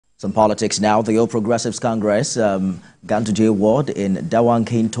Some politics now. The All Progressives Congress, Ganduje ward in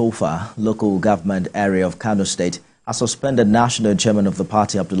Dawakin, Tofa, local government area of Kano State, has suspended national chairman of the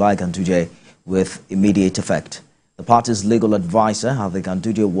party, Abdullahi Ganduje, with immediate effect. The party's legal advisor at the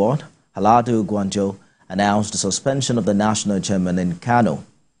Ganduje ward, Haladu Gwanjo, announced the suspension of the national chairman in Kano.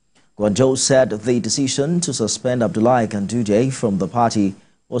 Gwanjo said the decision to suspend Abdullahi Ganduje from the party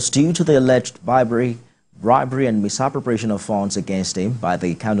was due to the alleged bribery and misappropriation of funds against him by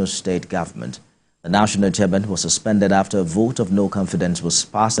the Kano state government. The national chairman was suspended after a vote of no confidence was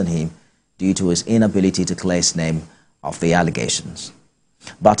passed on him due to his inability to clear his name of the allegations.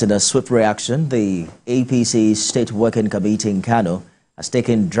 But in a swift reaction, the APC State Working Committee in Kano has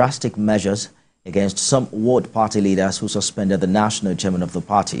taken drastic measures against some ward party leaders who suspended the national chairman of the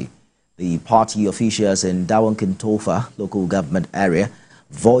party. The party officials in Dawakin Tofa local government area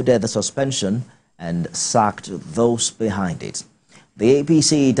voided the suspension and sacked those behind it. The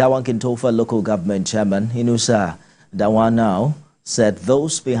APC Dawakin Tofa local government chairman, Inusa Dawanao, said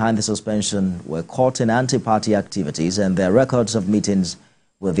those behind the suspension were caught in anti-party activities and their records of meetings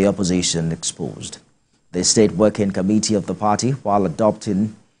with the opposition exposed. The State Working Committee of the party, while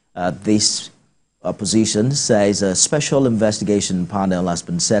adopting this position, says a special investigation panel has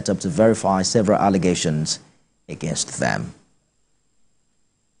been set up to verify several allegations against them.